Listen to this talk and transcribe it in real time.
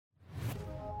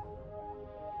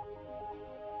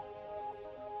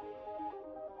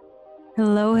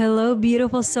Hello, hello,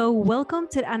 beautiful soul. Welcome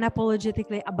to the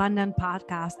Unapologetically Abundant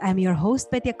podcast. I'm your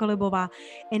host, Petya Kolibova,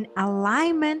 an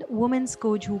alignment women's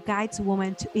coach who guides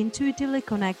women to intuitively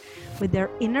connect with their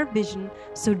inner vision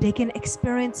so they can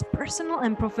experience personal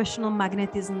and professional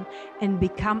magnetism and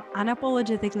become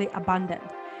unapologetically abundant.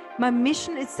 My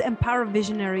mission is to empower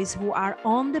visionaries who are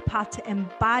on the path to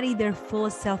embody their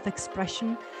fullest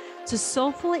self-expression, to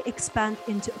soulfully expand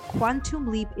into a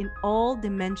quantum leap in all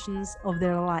dimensions of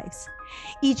their lives.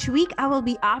 Each week, I will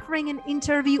be offering an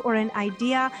interview or an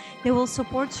idea that will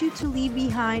support you to leave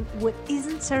behind what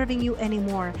isn't serving you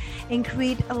anymore and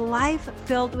create a life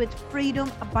filled with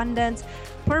freedom, abundance,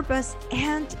 purpose,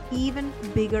 and even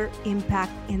bigger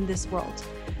impact in this world.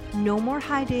 No more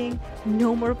hiding,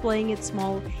 no more playing it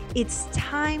small. It's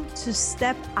time to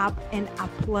step up and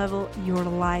up-level your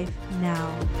life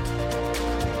now.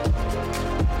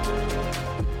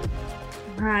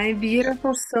 Hi,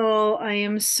 beautiful soul. I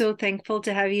am so thankful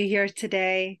to have you here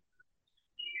today.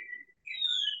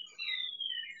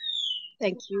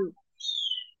 Thank you.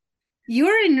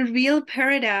 You're in real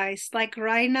paradise. Like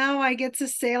right now, I get to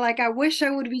say, I wish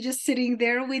I would be just sitting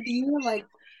there with you, like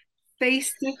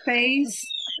face to face.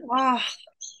 Oh,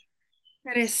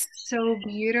 that is so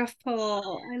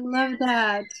beautiful. I love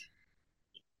that.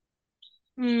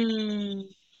 Hmm.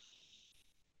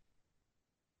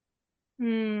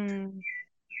 Hmm.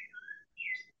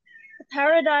 A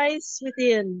paradise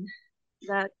within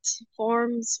that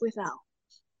forms without.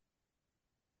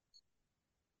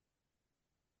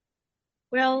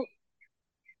 Well,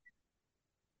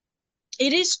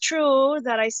 it is true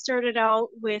that I started out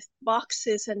with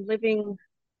boxes and living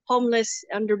homeless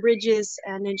under bridges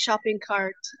and in shopping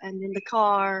cart and in the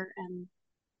car. And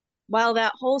while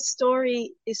that whole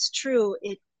story is true,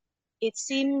 it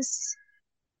seems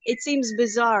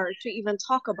bizarre to even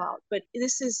talk about. But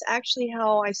this is actually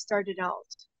how I started out.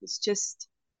 It's just,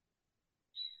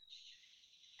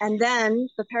 and then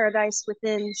the paradise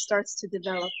within starts to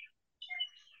develop.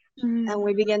 And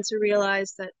we begin to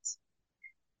realize that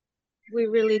we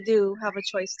really do have a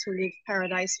choice to live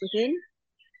paradise within,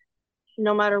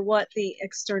 no matter what the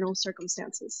external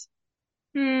circumstances.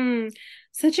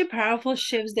 Such a powerful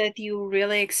shift that you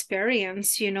really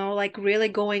experience, like really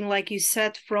going, like you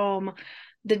said, from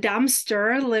the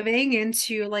dumpster living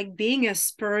into like being a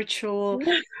spiritual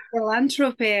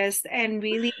philanthropist and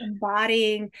really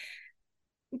embodying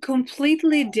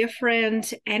completely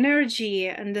different energy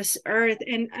in this earth.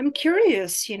 And I'm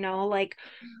curious, like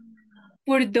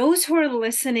for those who are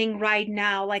listening right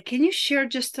now, like, can you share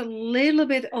just a little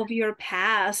bit of your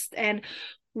past and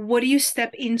what do you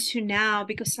step into now?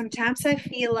 Because sometimes I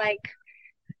feel like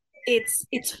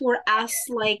it's for us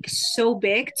like so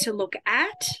big to look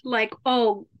at, like,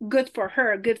 oh, good for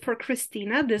her, good for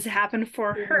Christina, this happened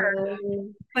for her.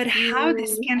 But how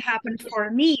this can happen for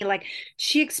me? Like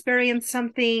she experienced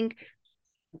something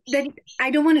that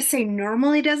I don't want to say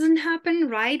normally doesn't happen,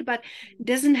 right? But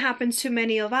doesn't happen to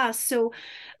many of us. So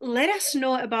let us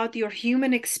know about your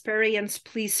human experience,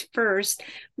 please, first.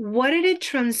 What did it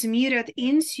transmute it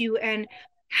into, and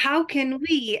how can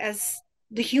we, as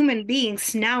the human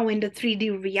beings now in the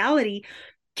 3D reality,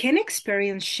 can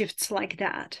experience shifts like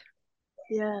that?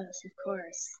 Yes, of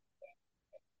course.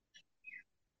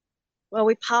 Well,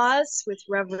 we pause with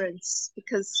reverence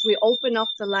because we open up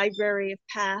the library of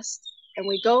past and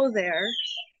we go there,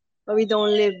 but we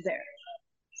don't live there.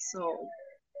 So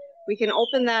we can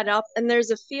open that up, and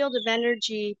there's a field of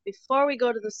energy before we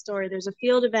go to the story. There's a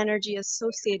field of energy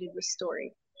associated with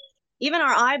story. Even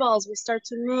our eyeballs will start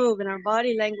to move and our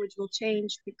body language will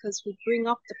change because we bring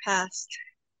up the past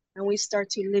and we start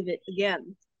to live it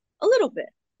again a little bit,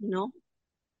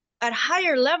 at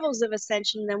higher levels of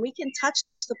ascension. Then we can touch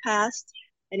the past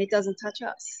and it doesn't touch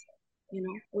us.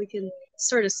 We can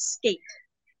sort of skate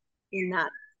in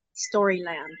that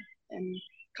storyland and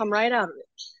come right out of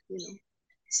it.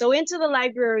 So into the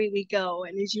library we go,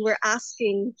 and as you were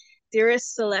asking,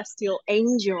 dearest celestial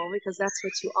angel, because that's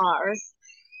what you are,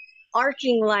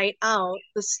 arcing light out,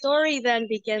 the story then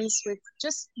begins with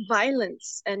just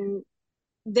violence and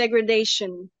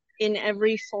degradation in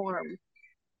every form.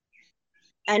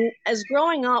 And as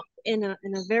growing up in a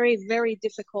very, very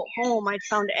difficult home, I'd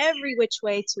found every which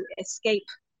way to escape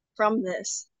from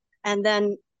this. And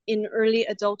then in early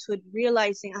adulthood,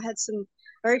 realizing I had some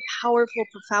very powerful,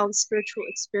 profound spiritual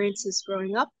experiences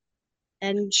growing up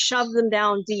and shoved them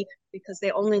down deep because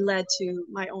they only led to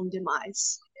my own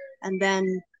demise. And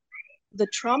then the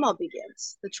trauma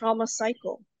begins, the trauma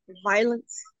cycle, the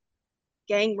violence,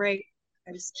 gang rape.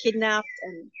 I was kidnapped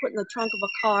and put in the trunk of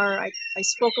a car. I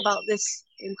spoke about this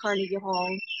in Carnegie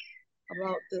Hall,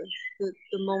 about the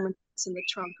moments in the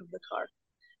trunk of the car.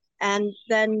 And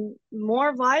then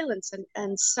more violence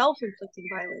and self-inflicted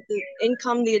violence, in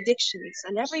come the addictions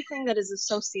and everything that is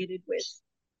associated with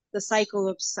the cycle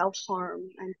of self-harm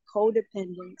and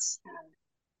codependence and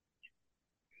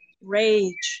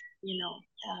rage,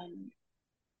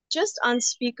 just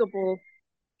unspeakable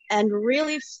and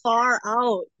really far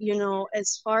out,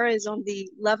 as far as on the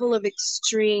level of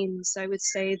extremes, I would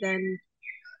say, then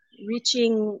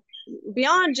reaching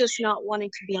beyond just not wanting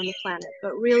to be on the planet,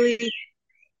 but really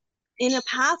in a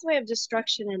pathway of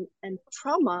destruction and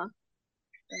trauma.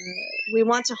 We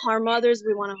want to harm others,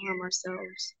 we want to harm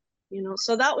ourselves,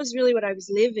 so that was really what I was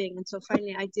living until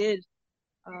finally I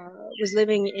was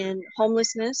living in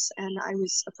homelessness, and I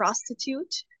was a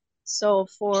prostitute. So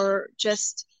for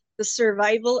just the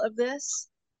survival of this,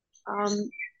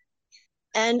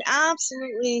 and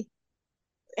absolutely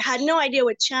had no idea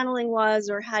what channeling was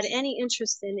or had any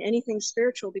interest in anything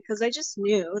spiritual, because I just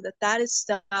knew that that is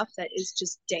stuff that is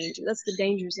just danger. That's the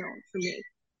danger zone for me.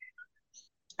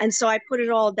 And so I put it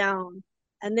all down.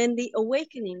 And then the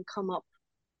awakening come up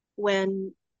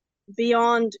when,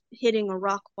 beyond hitting a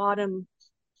rock bottom,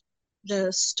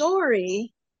 the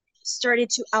story started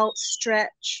to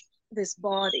outstretch this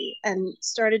body and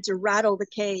started to rattle the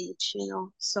cage,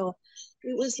 So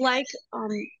it was like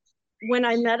when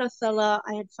I met Athella,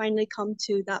 I had finally come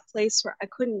to that place where I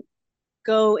couldn't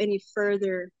go any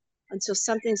further until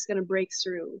something's going to break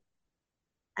through.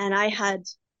 And I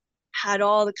had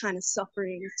all the kind of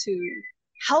suffering to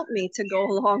help me to go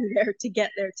along there, to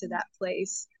get there to that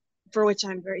place, for which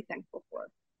I'm very thankful for.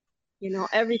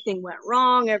 Everything went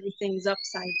wrong, everything's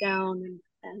upside down,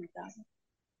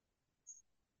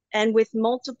 and with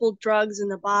multiple drugs in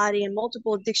the body and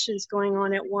multiple addictions going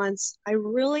on at once, I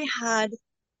really had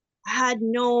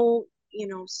no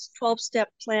 12-step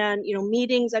plan,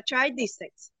 meetings. I tried these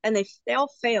things and they all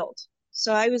failed.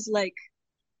 So I was like,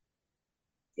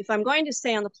 if I'm going to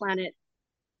stay on the planet,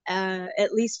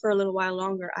 at least for a little while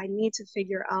longer, I need to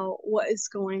figure out what is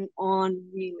going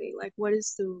on really. Like, what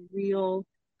is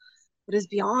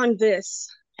beyond this,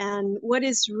 and what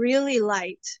is really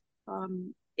light.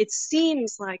 It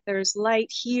seems like there's light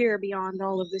here beyond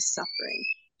all of this suffering.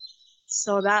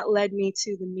 So that led me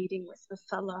to the meeting with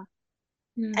Athella.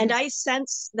 And I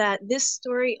sense that this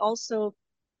story also,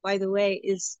 by the way,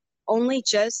 is only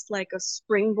just like a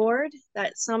springboard,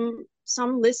 that some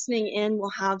listening in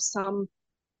will have some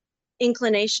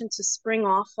inclination to spring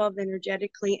off of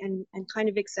energetically and kind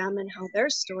of examine how their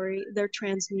story, they're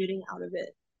transmuting out of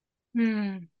it.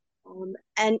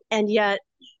 And yet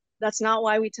that's not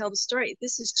why we tell the story.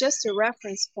 This is just a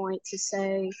reference point to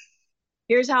say,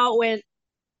 here's how it went.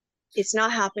 It's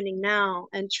not happening now.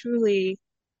 And truly,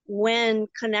 when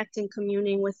connecting,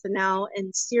 communing with the now,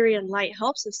 and Sirian light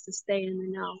helps us to stay in the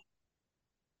now,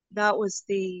 that was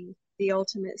the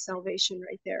ultimate salvation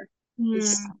right there.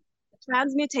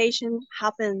 Transmutation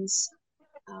happens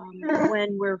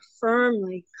when we're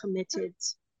firmly committed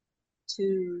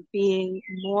to being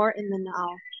more in the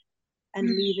now and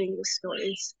leaving the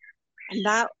stories. And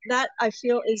that I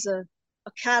feel is a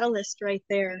catalyst right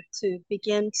there to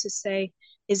begin to say,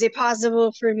 is it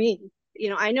possible for me?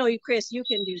 I know you, Chris, you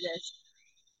can do this.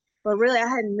 But really, I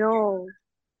had no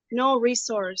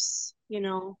resource,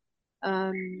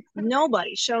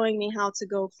 nobody showing me how to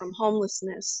go from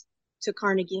homelessness to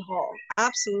Carnegie Hall.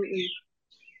 Absolutely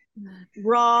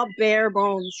raw, bare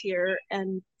bones here.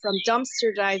 And from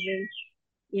dumpster diving,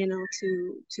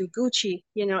 to Gucci,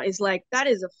 is like, that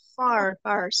is a far,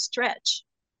 far stretch.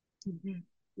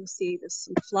 You see, there's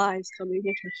some flies coming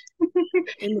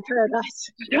in the paradise.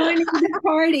 Joining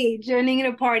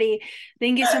the party.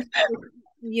 Thank you so much for,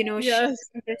 Yes.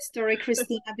 sharing this story,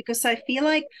 Christina, because I feel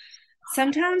like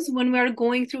sometimes when we're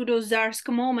going through those dark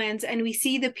moments and we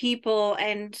see the people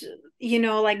and,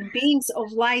 like beings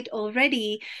of light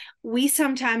already, we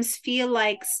sometimes feel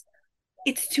like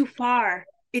it's too far.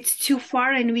 It's too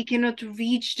far and we cannot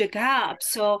reach the gap.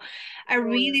 So I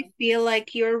really feel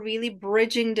like you're really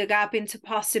bridging the gap into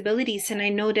possibilities. And I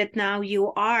know that now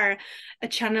you are a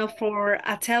channel for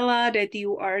Athella, that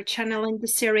you are channeling the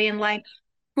Sirian light.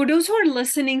 For those who are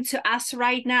listening to us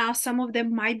right now, some of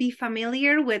them might be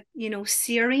familiar with,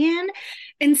 Sirian,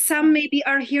 and some maybe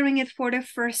are hearing it for the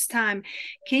first time.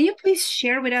 Can you please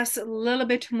share with us a little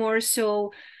bit more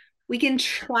so we can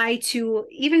try to,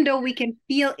 even though we can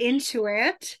feel into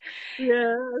it,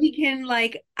 we can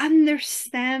like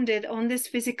understand it on this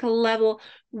physical level,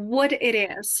 what it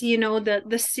is,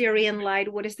 the Sirian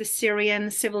light, what is the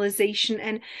Sirian civilization,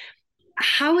 and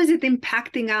how is it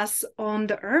impacting us on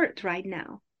the earth right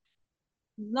now?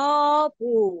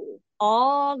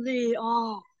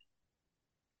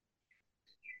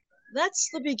 That's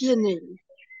the beginning.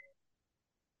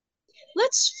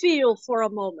 Let's feel for a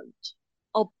moment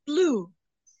a blue,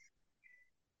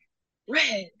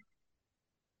 red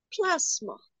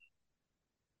plasma,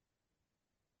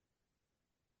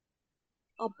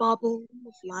 a bubble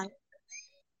of light.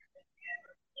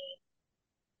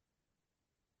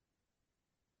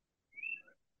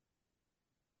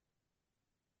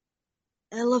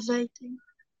 Elevating.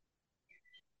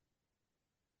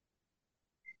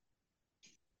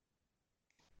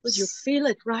 Would you feel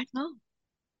it right now?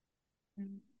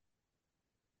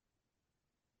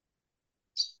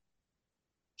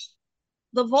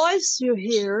 The voice you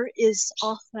hear is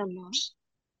Athella.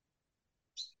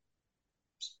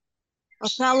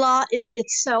 Athella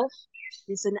itself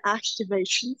is an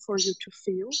activation for you to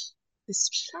feel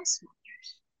this plasma.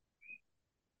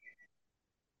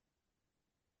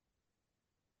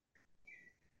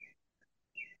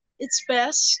 It's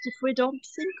best if we don't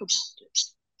think about it.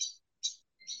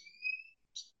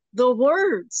 The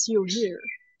words you hear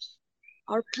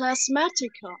are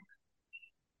plasmatica.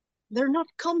 They're not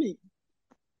coming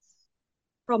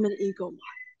from an ego mind.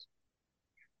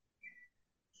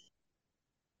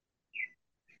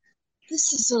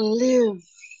 This is a lived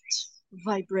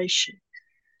vibration.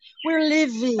 We're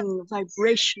living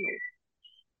vibrational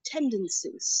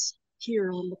tendencies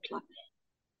here on the planet.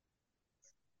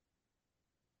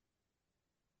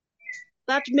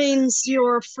 That means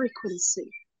your frequency,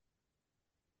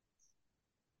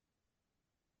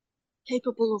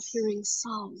 capable of hearing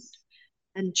sound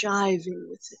and jiving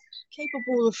with it,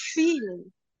 capable of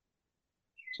feeling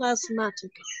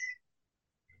plasmatica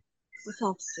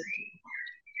without thinking about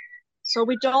it. So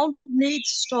we don't need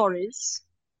stories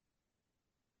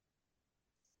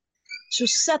to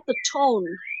set the tone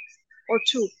or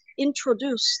to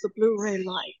introduce the Blu-ray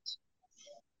light.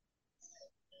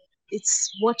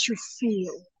 It's what you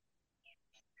feel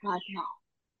right now.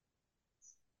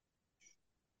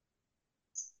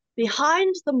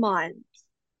 Behind the mind,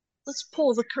 let's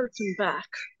pull the curtain back.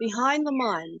 Behind the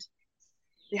mind,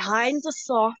 behind the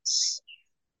thoughts,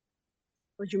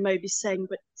 or you may be saying,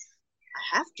 but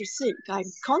I have to think.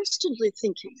 I'm constantly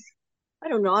thinking. I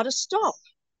don't know how to stop.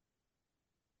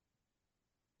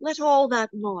 Let all that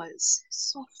noise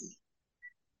soften.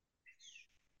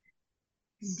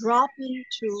 Drop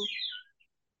into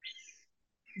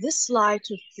this light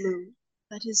of blue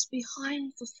that is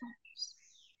behind the thoughts.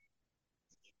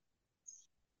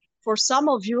 For some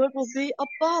of you, it will be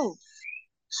above,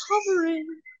 hovering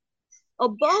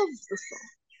above the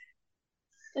thought,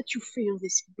 that you feel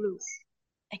this blue,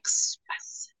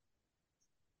 expansive.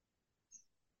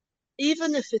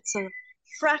 Even if it's a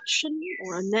fraction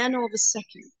or a nano of a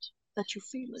second that you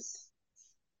feel it,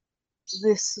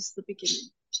 this is the beginning.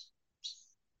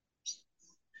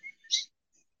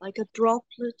 Like a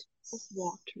droplet of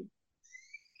water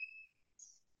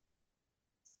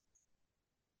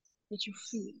that you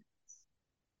feel.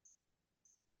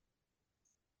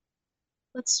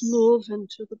 Let's move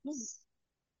into the blue.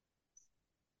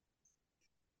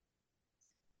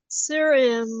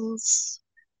 Sirians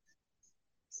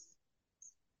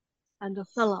and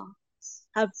Athella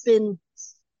have been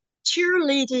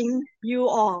cheerleading you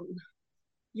on,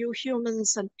 you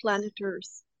humans and planet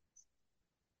Earth,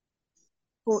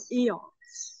 for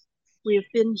eons. We have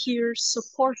been here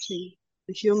supporting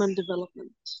the human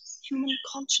development, human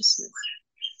consciousness.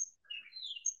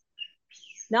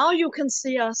 Now you can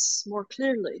see us more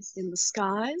clearly in the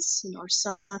skies, in our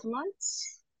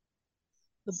satellites,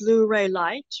 the Blu-ray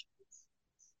light,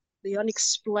 the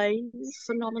unexplained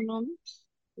phenomenon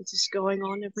that is going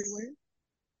on everywhere,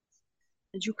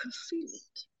 and you can feel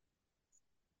it.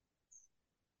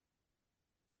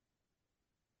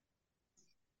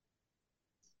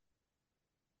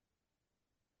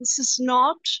 This is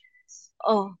not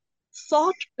a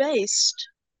thought-based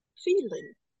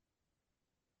feeling.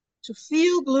 To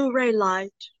feel Blu-ray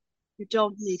light, you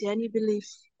don't need any belief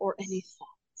or any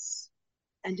thoughts.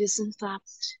 And isn't that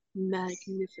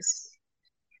magnificent?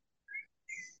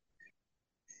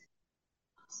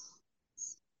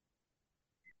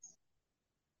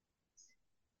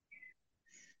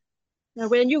 Now,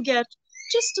 when you get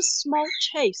just a small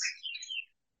taste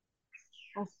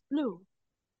of blue,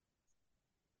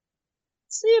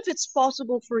 see if it's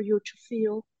possible for you to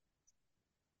feel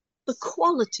the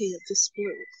quality of this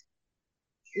blue.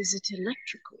 Is it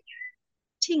electrical,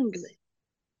 tingly,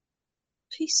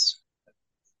 peaceful?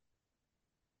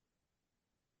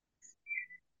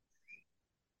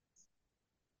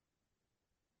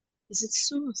 Is it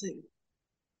soothing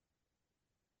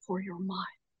for your mind?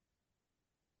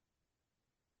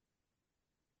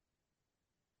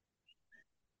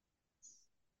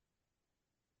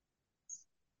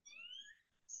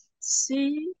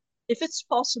 See if it's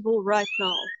possible right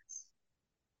now,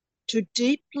 to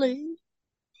deeply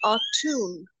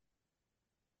attune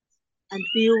and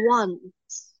be one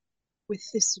with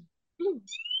this blue,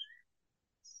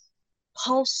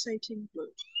 pulsating blue.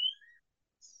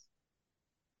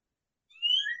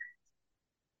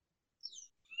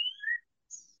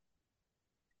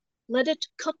 Let it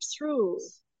cut through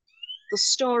the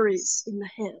stories in the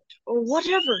head or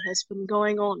whatever has been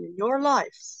going on in your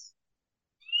life,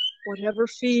 whatever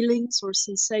feelings or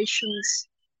sensations,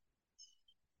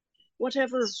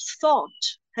 whatever thought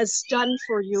has done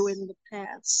for you in the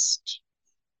past.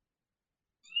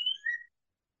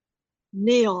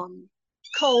 Neon,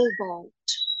 cobalt,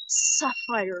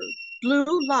 sapphire,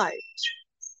 blue light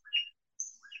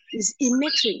is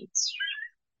emitting.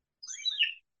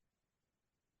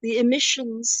 The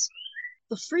emissions,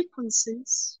 the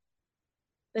frequencies,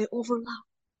 they overlap.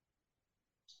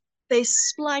 They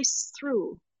splice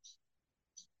through.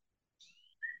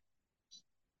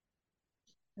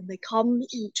 And they come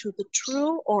into the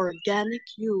true organic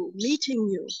you, meeting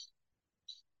you,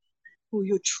 who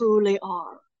you truly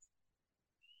are.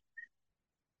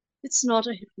 It's not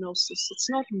a hypnosis,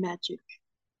 it's not magic,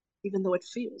 even though it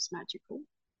feels magical.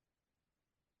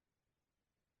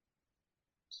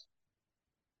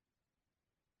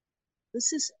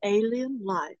 This is alien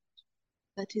light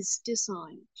that is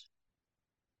designed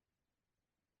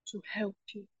to help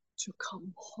you to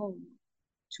come home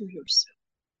to yourself.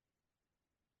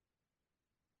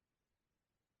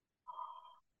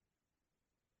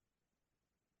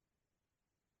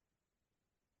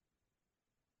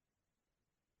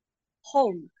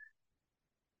 Home,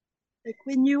 like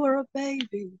when you were a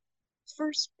baby,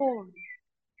 firstborn,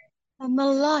 and the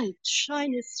light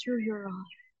shineth through your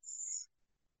eyes.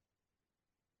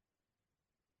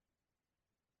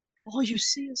 All you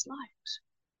see is light.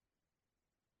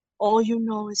 All you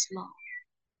know is love.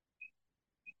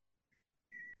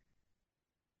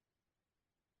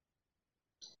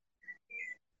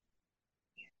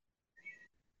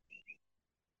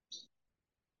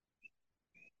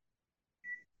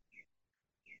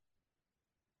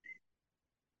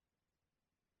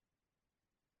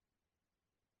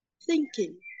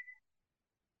 Thinking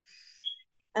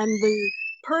and the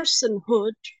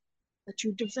personhood that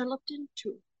you developed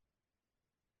into.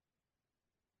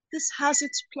 This has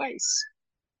its place.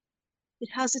 It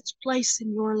has its place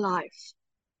in your life.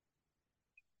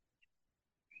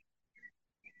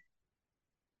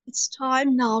 It's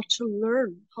time now to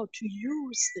learn how to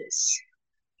use this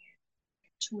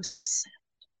to ascend.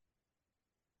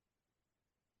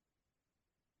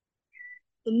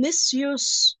 The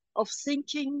misuse of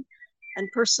thinking and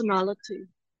personality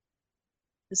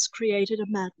has created a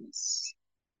madness.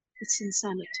 It's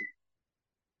insanity.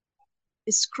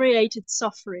 It's created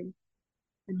suffering,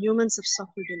 and humans have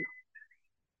suffered enough.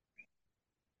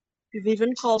 You've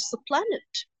even caused the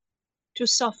planet to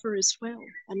suffer as well.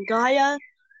 And Gaia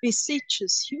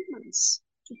beseeches humans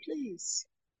to please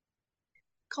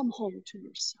come home to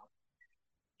yourself.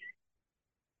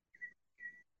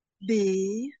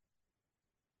 Be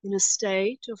in a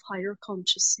state of higher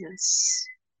consciousness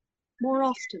more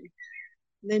often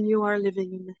than you are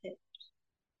living in the head.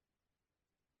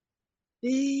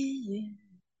 Being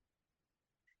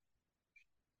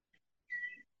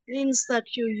means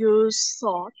that you use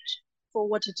thought for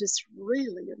what it is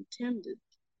really intended,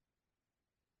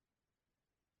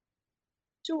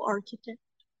 to architect,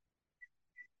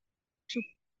 to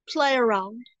play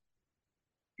around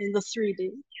in the 3D,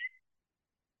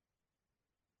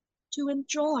 to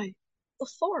enjoy the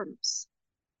forms.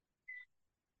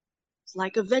 It's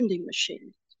like a vending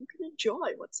machine. You can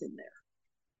enjoy what's in there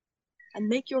and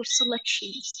make your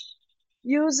selections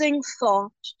using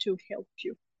thought to help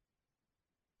you.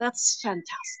 That's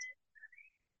fantastic.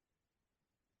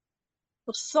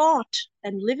 But thought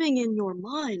and living in your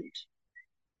mind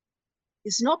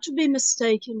is not to be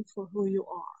mistaken for who you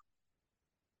are.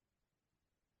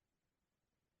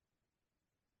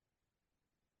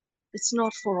 It's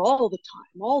not for all the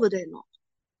time, all the day long.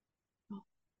 No.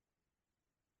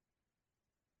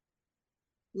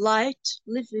 Light,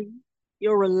 living,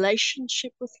 your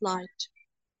relationship with light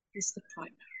is the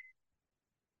primary.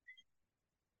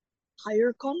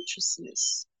 Higher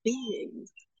consciousness, being,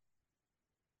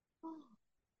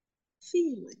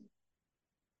 feeling.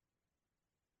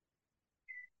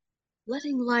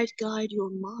 Letting light guide your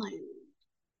mind.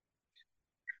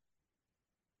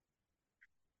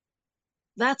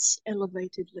 That's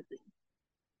elevated living.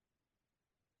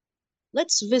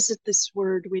 Let's visit this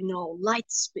word we know,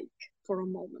 light speak, for a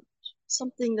moment.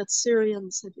 Something that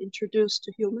Sirians have introduced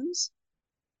to humans,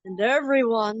 and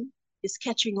everyone is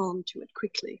catching on to it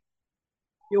quickly.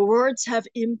 Your words have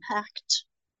impact,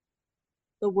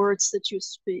 the words that you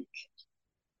speak.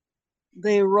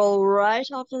 They roll right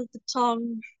off of the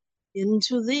tongue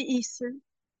into the ether.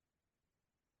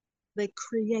 They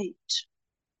create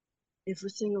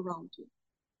everything around you.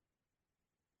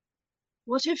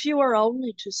 What if you were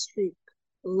only to speak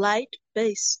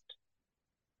light-based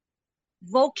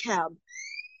vocab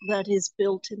that is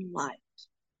built in light?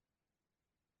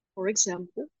 For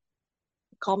example,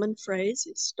 a common phrase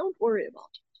is, don't worry about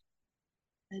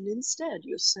it. And instead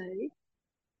you say,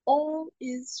 all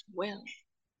is well.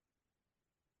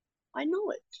 I know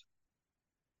it.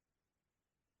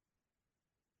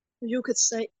 You could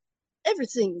say,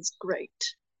 everything is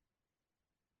great.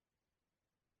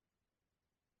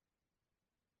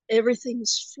 Everything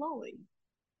is flowing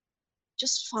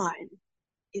just fine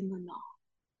in the now.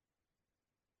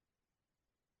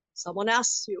 Someone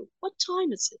asks you, what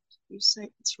time is it? You say,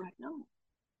 it's right now.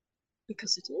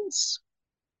 Because it is.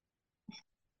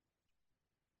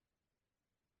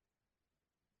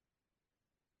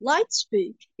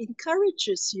 Lightspeak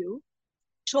encourages you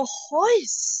to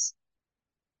hoist,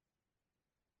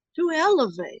 to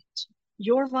elevate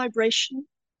your vibration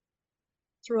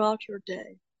throughout your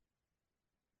day,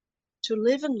 to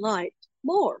live in light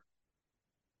more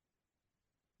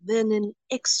than in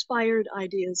expired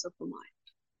ideas of the mind.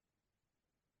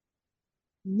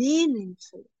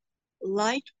 Meaningful,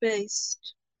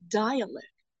 light-based dialect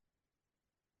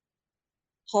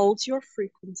holds your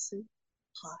frequency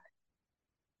high.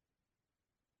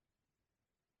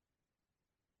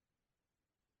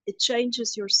 It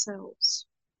changes your cells.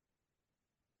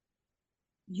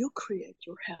 You create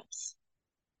your health.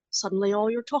 Suddenly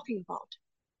all you're talking about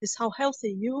is how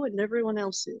healthy you and everyone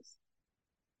else is.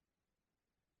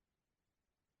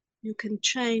 You can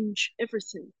change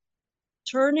everything,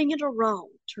 turning it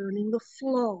around, turning the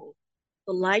flow.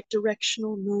 The light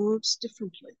directional moves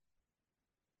differently.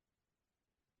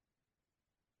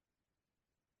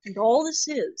 And all this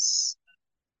is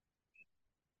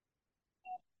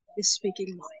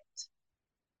speaking light.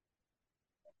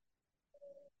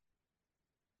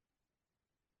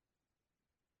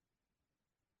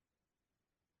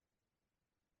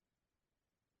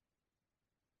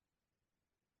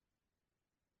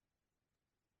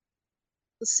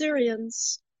 The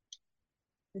Sirians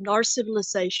in our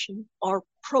civilization are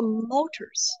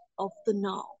promoters of the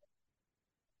now.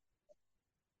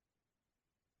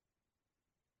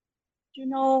 You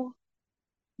know,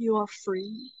 you are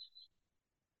free.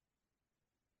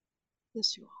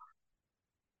 Yes, you are.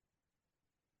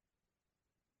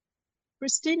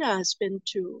 Christina has been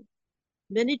to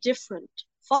many different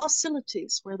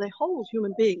facilities where they hold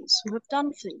human beings who have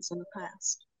done things in the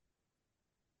past.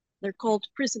 They're called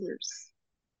prisoners.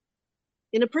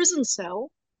 In a prison cell,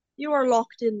 you are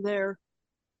locked in there,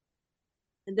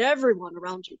 and everyone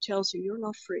around you tells you you're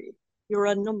not free. You're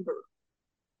a number.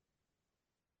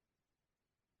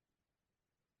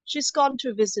 She's gone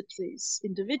to visit these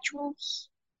individuals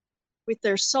with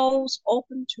their souls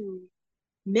open to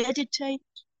meditate,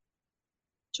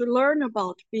 to learn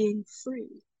about being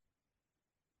free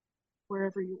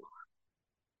wherever you are.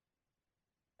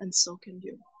 And so can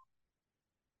you.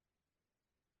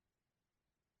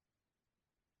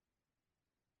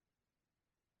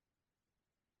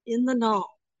 In the now,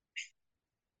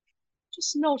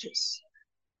 just notice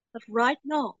that right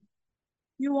now,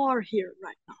 you are here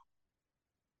right now.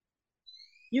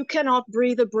 You cannot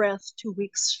breathe a breath 2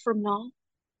 weeks from now,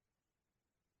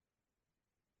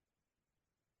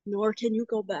 nor can you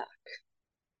go back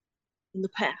in the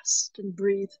past and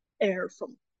breathe air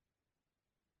from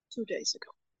 2 days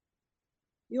ago.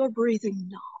 You're breathing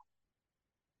now.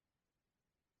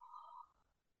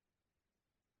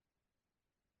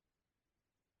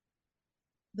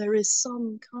 There is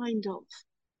some kind of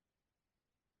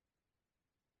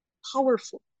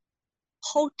powerful,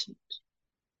 potent,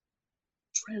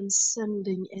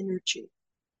 transcending energy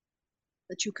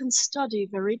that you can study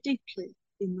very deeply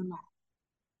in the now.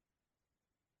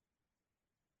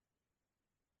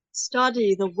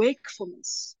 Study the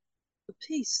wakefulness, the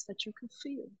peace that you can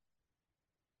feel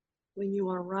when you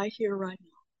are right here, right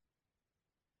now.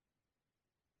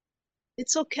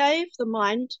 It's okay if the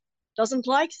mind doesn't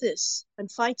like this and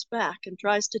fights back and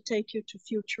tries to take you to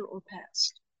future or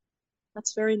past.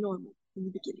 That's very normal in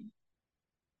the beginning.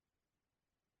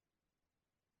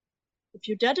 If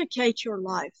you dedicate your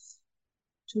life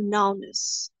to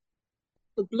nowness,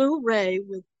 the blue ray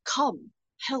will come,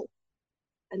 help,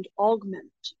 and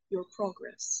augment your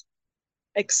progress,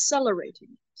 accelerating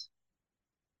it.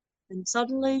 And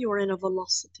suddenly you're in a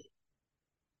velocity.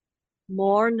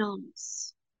 More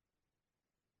nowness.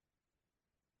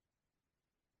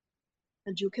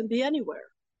 And you can be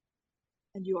anywhere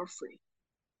and you are free.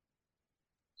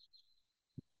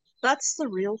 That's the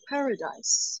real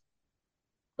paradise,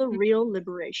 the real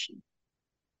liberation.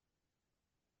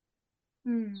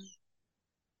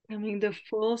 Coming the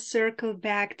full circle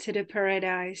back to the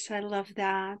paradise. I love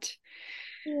that.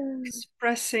 Yeah.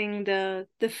 Expressing the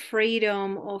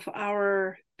freedom of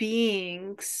our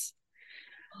beings.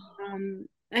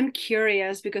 I'm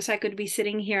curious because I could be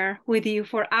sitting here with you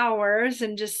for hours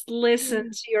and just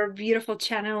listen to your beautiful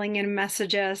channeling and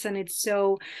messages, and it's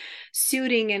so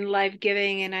soothing and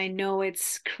life-giving, and I know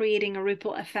it's creating a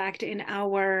ripple effect in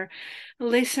our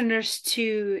listeners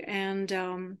too, and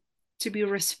to be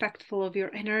respectful of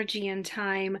your energy and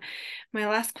time. My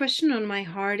last question on my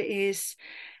heart is,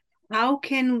 how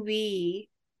can we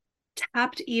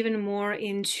tapped even more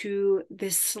into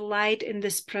this light in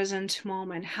this present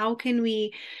moment? How can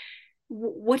we,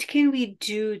 what can we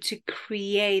do to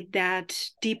create that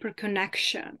deeper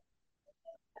connection?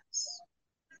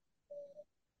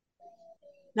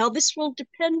 Now, this will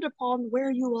depend upon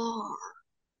where you are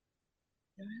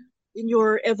in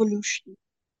your evolution.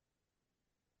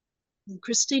 In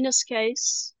Christina's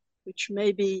case, which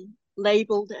may be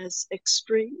labeled as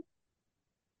extreme,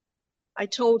 I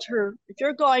told her, if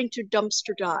you're going to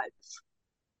dumpster dive,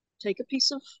 take a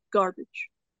piece of garbage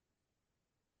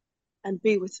and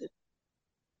be with it.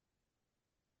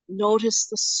 Notice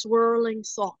the swirling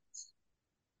thoughts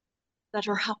that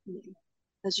are happening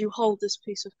as you hold this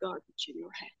piece of garbage in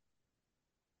your hand.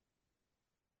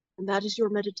 And that is your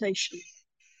meditation.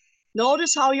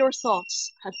 Notice how your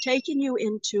thoughts have taken you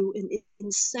into an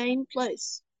insane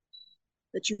place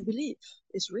that you believe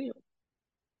is real.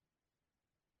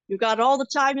 You got all the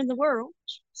time in the world,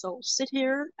 so sit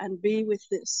here and be with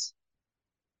this.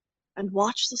 And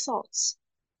watch the thoughts.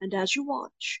 And as you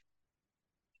watch,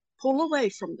 pull away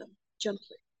from them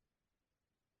gently.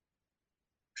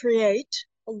 Create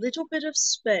a little bit of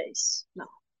space now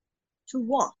to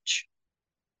watch.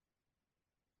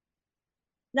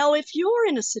 Now, if you're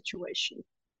in a situation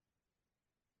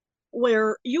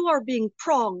where you are being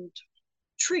pronged,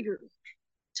 triggered,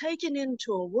 taken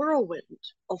into a whirlwind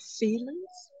of feelings,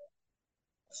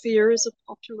 fear is a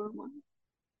popular one,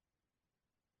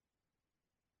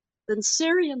 then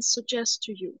Sirian suggests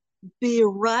to you, be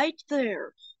right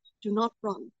there. Do not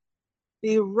run.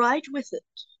 Be right with it.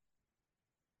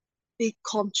 Be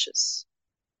conscious.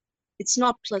 It's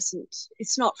not pleasant.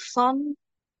 It's not fun.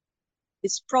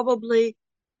 It's probably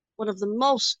one of the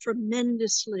most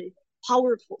tremendously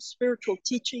powerful spiritual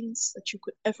teachings that you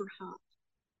could ever have.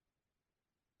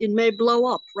 It may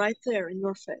blow up right there in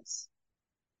your face.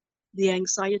 The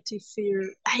anxiety,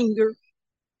 fear, anger,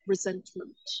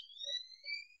 resentment,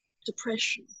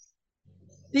 depression.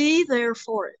 Be there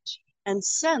for it and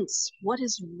sense what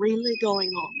is really going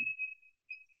on.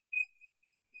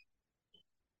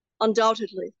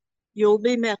 Undoubtedly, you'll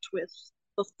be met with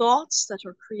the thoughts that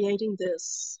are creating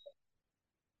this.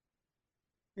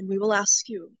 And we will ask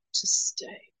you to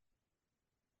stay.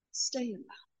 Stay in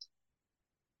that.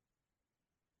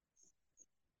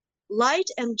 Light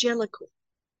angelical,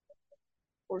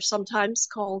 or sometimes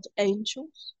called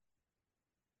angels.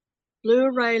 Blue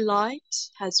ray light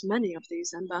has many of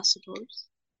these ambassadors.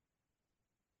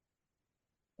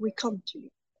 We come to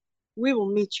you. We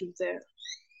will meet you there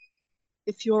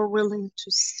if you're willing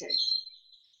to stay.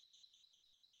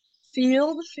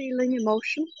 Feel the feeling,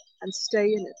 emotion, and stay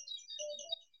in it.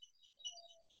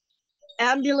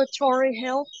 Ambulatory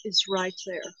help is right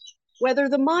there. Whether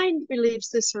the mind believes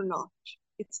this or not,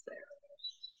 it's there.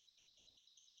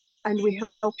 And we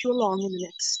help you along in the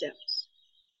next steps.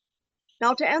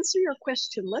 Now, to answer your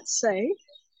question, let's say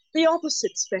the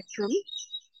opposite spectrum,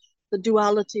 the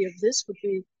duality of this would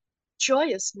be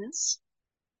joyousness,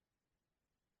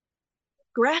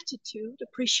 gratitude,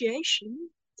 appreciation.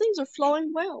 Things are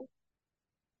flowing well.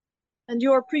 And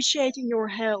you're appreciating your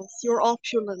health, your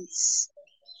opulence,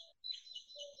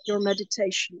 your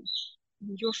meditation.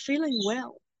 And you're feeling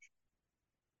well.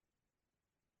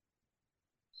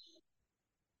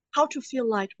 How to feel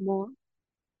light more.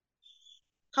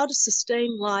 How to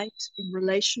sustain light in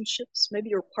relationships. Maybe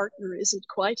your partner isn't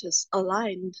quite as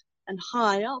aligned and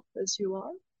high up as you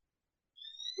are.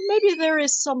 Maybe there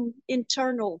is some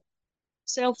internal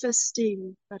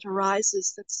self-esteem that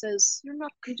arises that says you're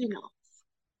not good enough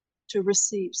to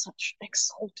receive such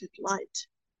exalted light.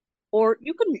 Or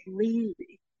you couldn't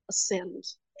really ascend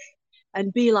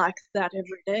and be like that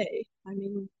every day. I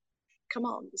mean, come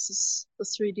on, this is the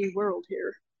 3D world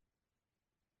here.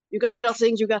 You got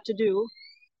things you got to do,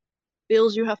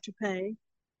 bills you have to pay.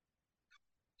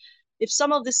 If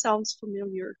some of this sounds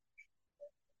familiar,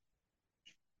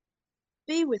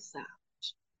 be with that.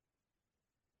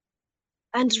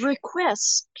 and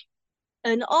request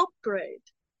an upgrade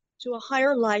to a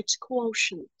higher light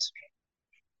quotient.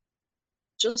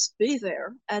 Just be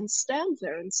there and stand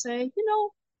there and say, you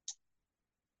know,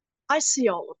 I see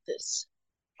all of this.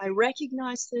 I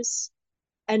recognize this,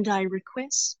 and I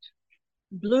request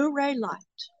Blu-ray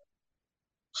light,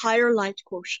 higher light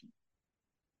quotient.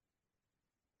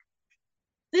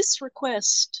 This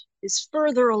request is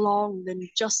further along than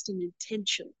just an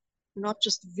intention, not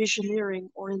just visioneering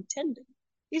or intending.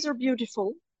 These are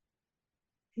beautiful,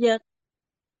 yet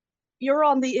you're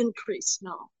on the increase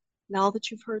now. Now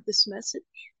that you've heard this message,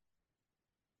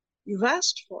 you've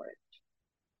asked for it,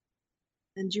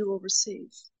 and you will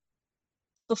receive.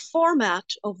 The format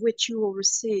of which you will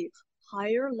receive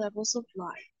higher levels of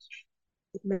light.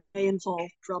 It may involve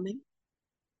drumming.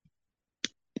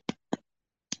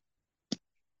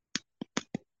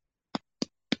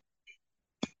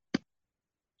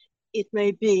 It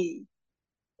may be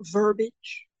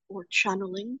verbiage or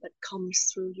channeling that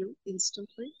comes through you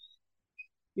instantly.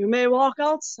 You may walk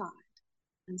outside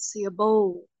and see a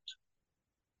bold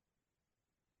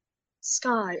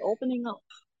sky opening up,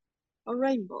 a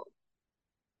rainbow.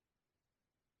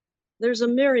 There's a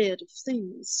myriad of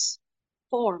things,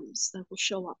 forms that will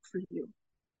show up for you.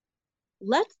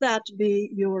 Let that be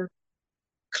your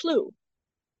clue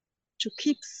to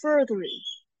keep furthering,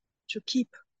 to keep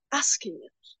asking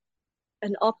it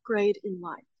an upgrade in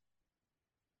life.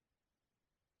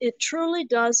 It truly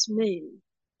does mean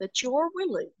that you're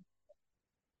willing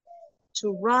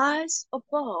to rise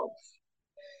above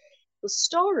the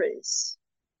stories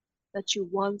that you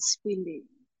once believed.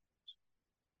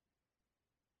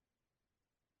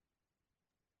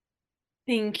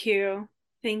 Thank you.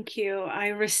 Thank you. I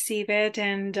receive it.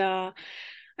 And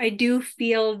I do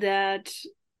feel that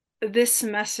this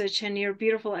message and your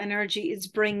beautiful energy is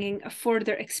bringing a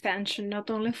further expansion, not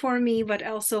only for me, but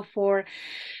also for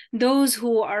those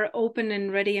who are open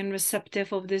and ready and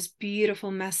receptive of this beautiful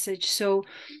message. So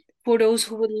for those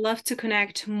who would love to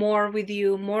connect more with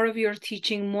you, more of your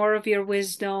teaching, more of your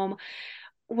wisdom,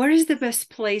 where is the best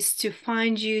place to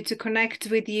find you, to connect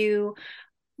with you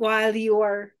while you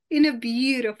are in a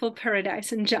beautiful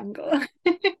paradise and jungle?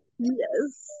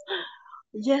 Yes,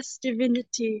 yes,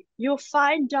 divinity, you'll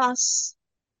find us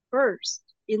first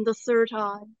in the third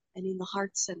eye and in the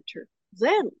heart center.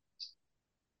 Then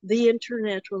the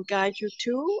internet will guide you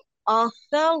to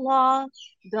athella.org.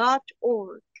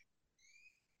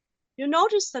 You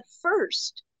notice that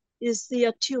first is the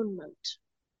attunement,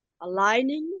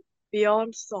 aligning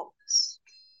beyond thoughts.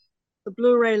 The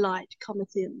Blu-ray light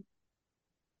cometh in.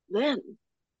 Then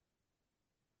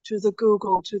to the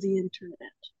Google, to the internet.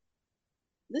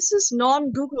 This is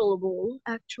non-Googleable,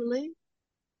 actually,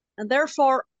 and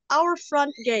therefore our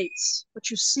front gates,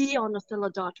 what you see on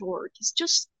athella.org, is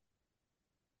just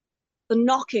the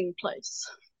knocking place.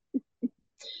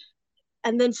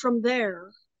 And then from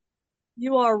there,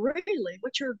 you are really,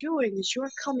 what you're doing is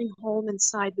you're coming home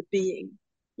inside the being.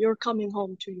 You're coming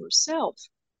home to yourself.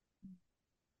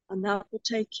 And that will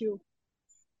take you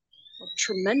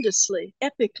tremendously,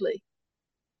 epically,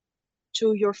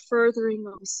 to your furthering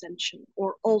of ascension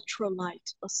or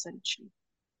ultralight ascension.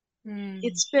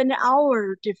 It's been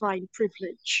our divine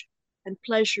privilege and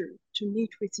pleasure to meet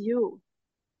with you,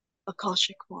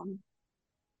 Akashic One.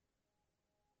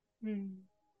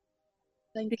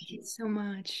 Thank you. You so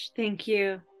much. Thank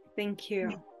you. Thank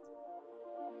you.